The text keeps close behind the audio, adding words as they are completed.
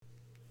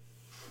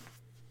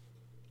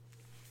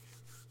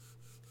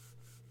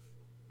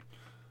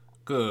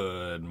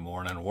Good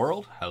morning,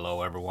 world.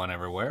 Hello, everyone,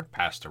 everywhere.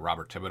 Pastor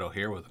Robert Thibodeau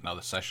here with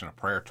another session of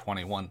Prayer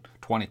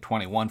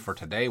 2021 for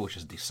today, which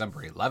is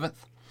December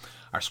 11th.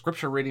 Our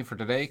scripture reading for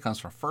today comes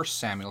from 1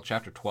 Samuel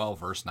chapter 12,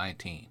 verse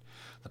 19.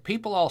 The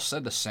people all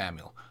said to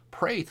Samuel,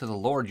 "Pray to the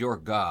Lord your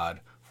God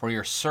for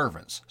your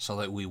servants, so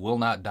that we will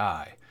not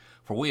die.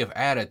 For we have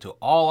added to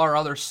all our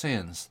other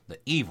sins the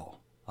evil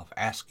of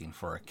asking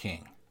for a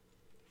king."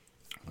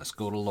 Let's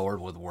go to the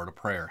Lord with a word of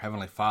prayer.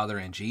 Heavenly Father,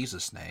 in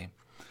Jesus' name,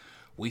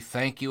 we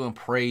thank you and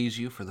praise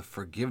you for the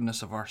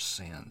forgiveness of our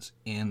sins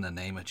in the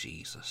name of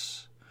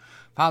Jesus.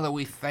 Father,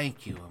 we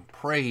thank you and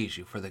praise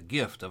you for the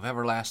gift of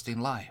everlasting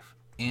life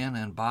in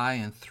and by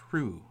and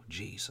through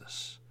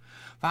Jesus.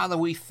 Father,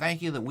 we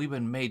thank you that we've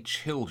been made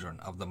children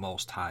of the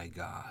Most High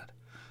God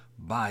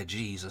by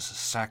Jesus'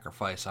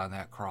 sacrifice on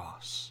that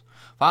cross.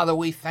 Father,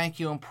 we thank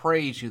you and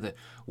praise you that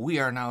we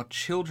are now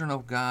children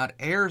of God,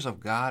 heirs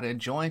of God,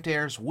 and joint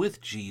heirs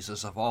with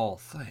Jesus of all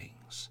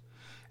things.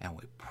 And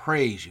we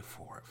praise you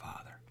for it, Father.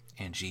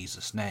 In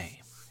Jesus' name,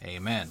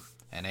 amen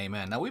and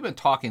amen. Now, we've been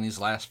talking these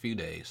last few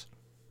days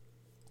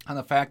on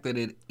the fact that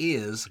it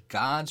is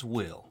God's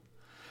will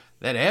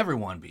that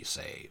everyone be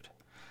saved.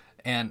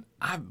 And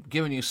I've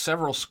given you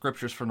several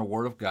scriptures from the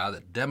Word of God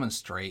that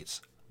demonstrates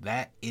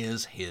that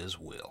is His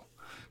will.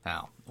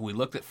 Now, we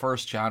looked at 1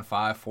 John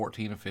 5,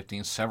 14 and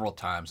 15 several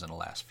times in the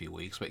last few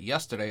weeks, but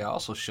yesterday I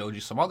also showed you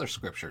some other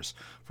scriptures.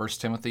 1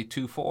 Timothy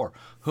 2, 4,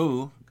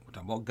 who, we're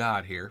talking about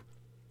God here,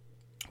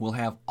 will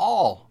have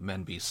all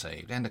men be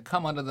saved and to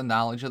come unto the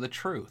knowledge of the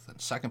truth. And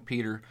 2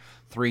 Peter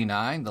 3,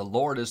 9, the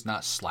Lord is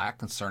not slack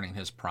concerning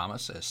His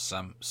promise, as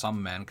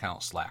some men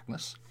count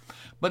slackness,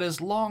 but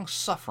is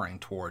long-suffering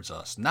towards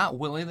us, not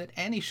willing that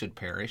any should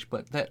perish,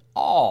 but that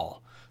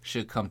all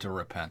should come to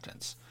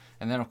repentance.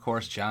 And then, of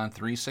course, John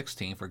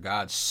 3:16, for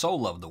God so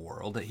loved the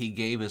world that He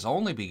gave His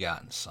only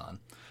begotten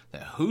Son,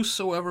 that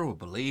whosoever would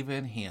believe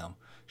in Him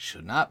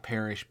should not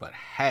perish, but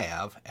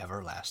have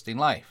everlasting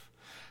life.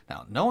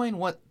 Now, knowing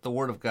what the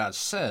Word of God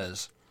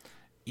says,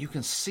 you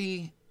can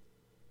see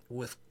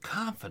with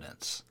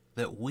confidence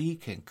that we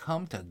can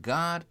come to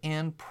God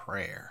in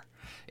prayer.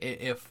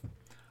 If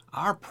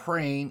our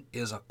praying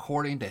is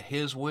according to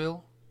His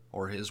will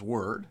or His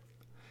Word,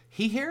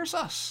 He hears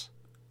us,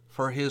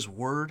 for His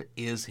Word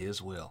is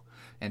His will.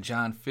 And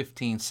John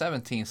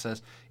 15:17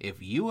 says,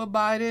 if you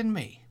abide in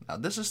me, now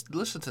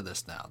listen to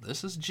this now,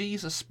 this is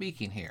Jesus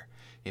speaking here.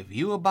 If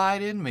you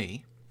abide in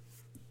me,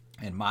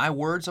 and my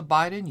words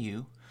abide in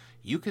you,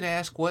 you can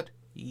ask what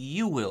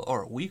you will,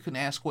 or we can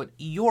ask what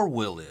your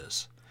will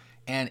is,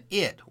 and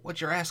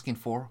what you're asking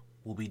for,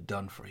 will be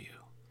done for you.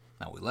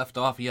 Now, we left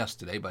off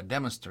yesterday by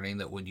demonstrating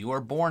that when you are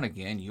born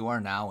again, you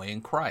are now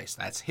in Christ.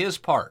 That's His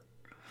part.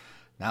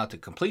 Now, to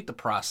complete the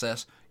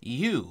process,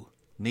 you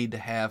need to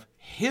have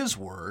His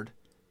Word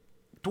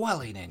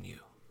dwelling in you.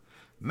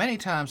 Many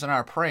times in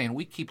our praying,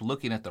 we keep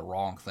looking at the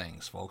wrong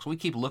things, folks. We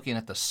keep looking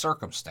at the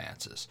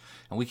circumstances,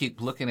 and we keep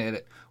looking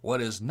at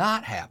what is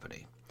not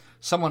happening.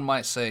 Someone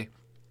might say,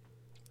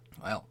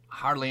 well,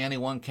 hardly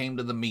anyone came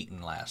to the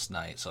meeting last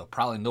night, so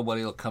probably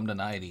nobody will come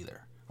tonight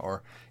either.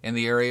 Or in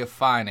the area of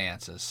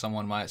finances,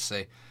 someone might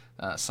say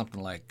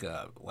something like,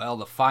 well,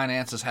 the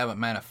finances haven't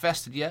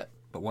manifested yet,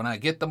 but when I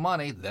get the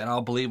money, then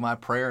I'll believe my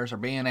prayers are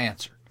being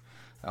answered.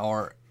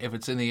 Or if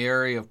it's in the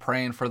area of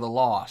praying for the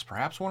lost,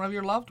 perhaps one of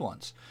your loved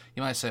ones,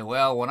 you might say,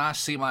 well, when I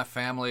see my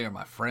family or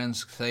my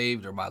friends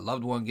saved or my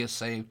loved one gets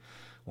saved,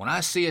 when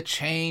I see a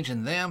change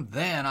in them,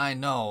 then I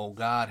know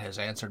God has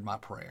answered my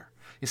prayer.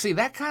 You see,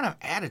 that kind of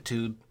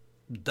attitude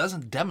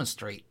doesn't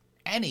demonstrate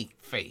any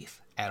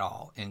faith at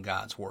all in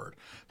God's Word.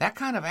 That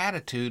kind of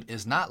attitude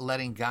is not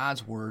letting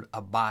God's Word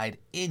abide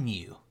in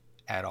you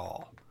at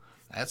all.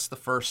 That's the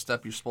first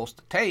step you're supposed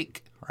to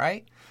take,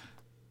 right?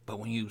 But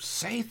when you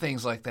say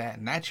things like that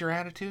and that's your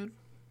attitude,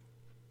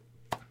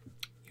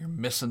 you're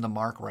missing the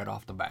mark right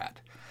off the bat.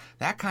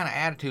 That kind of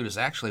attitude is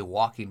actually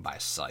walking by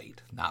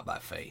sight, not by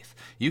faith.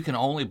 You can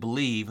only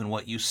believe in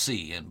what you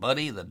see. And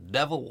buddy, the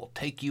devil will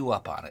take you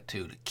up on it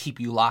too, to keep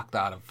you locked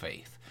out of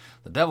faith.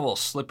 The devil will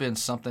slip in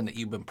something that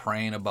you've been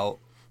praying about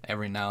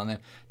every now and then,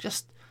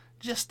 just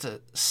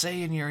to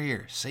say in your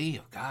ear, see,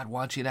 if God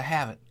wants you to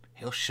have it,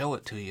 He'll show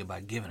it to you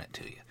by giving it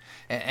to you.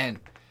 And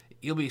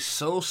you'll be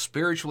so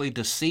spiritually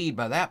deceived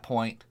by that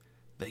point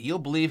that you'll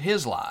believe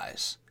his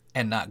lies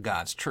and not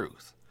God's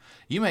truth.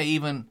 You may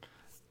even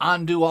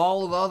undo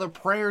all of the other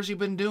prayers you've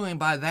been doing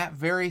by that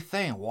very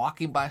thing,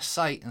 walking by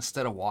sight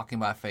instead of walking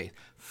by faith.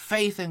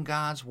 Faith in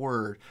God's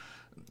Word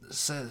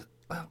says,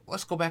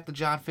 let's go back to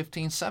John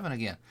 15:7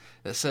 again.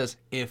 It says,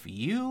 if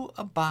you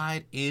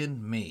abide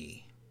in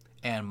me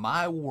and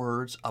my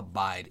words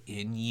abide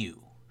in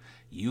you,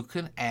 you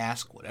can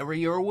ask whatever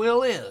your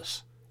will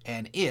is,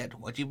 and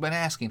what you've been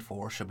asking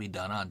for, shall be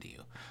done unto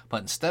you.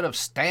 But instead of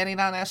standing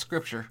on that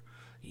scripture,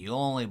 you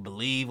only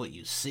believe what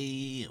you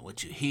see and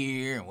what you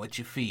hear and what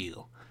you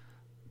feel,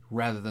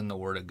 rather than the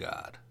Word of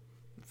God.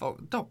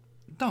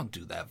 Don't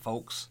do that,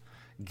 folks.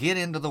 Get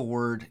into the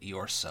Word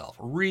yourself.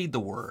 Read the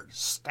Word.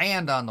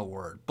 Stand on the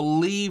Word.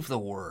 Believe the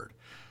Word.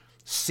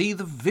 See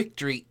the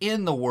victory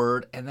in the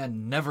Word, and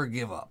then never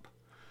give up.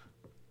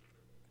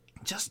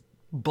 just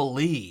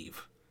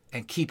believe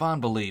and keep on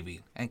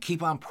believing and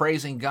keep on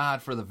praising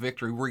God for the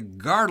victory,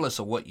 regardless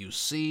of what you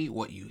see,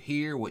 what you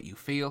hear, what you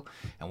feel.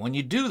 And when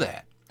you do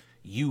that,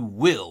 you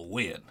will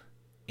win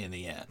in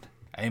the end.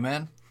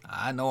 Amen.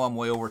 I know I'm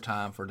way over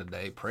time for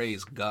today.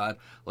 Praise God.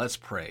 Let's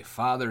pray.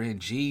 Father, in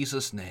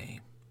Jesus'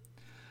 name,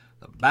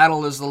 the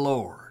battle is the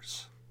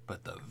Lord's,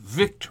 but the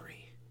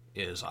victory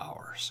is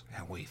ours.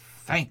 And we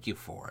thank you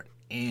for it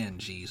in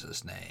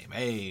Jesus' name.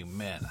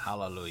 Amen.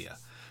 Hallelujah.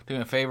 Do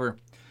me a favor.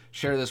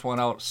 Share this one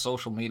out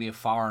social media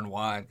far and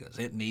wide because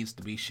it needs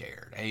to be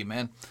shared.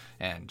 Amen.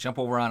 And jump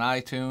over on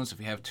iTunes. If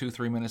you have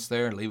 2-3 minutes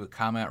there, leave a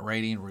comment,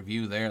 rating,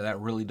 review there.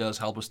 That really does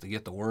help us to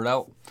get the word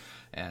out.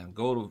 And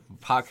go to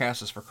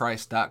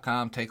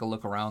podcastsforchrist.com. Take a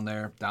look around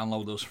there.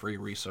 Download those free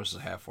resources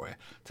I have for you.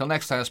 Till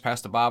next time, it's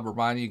Pastor Bob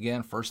reminding you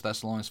again, 1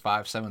 Thessalonians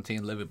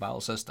 5:17, Living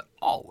Bible says to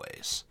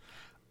always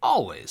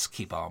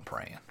keep on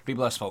praying. Be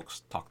blessed,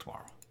 folks. Talk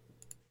tomorrow.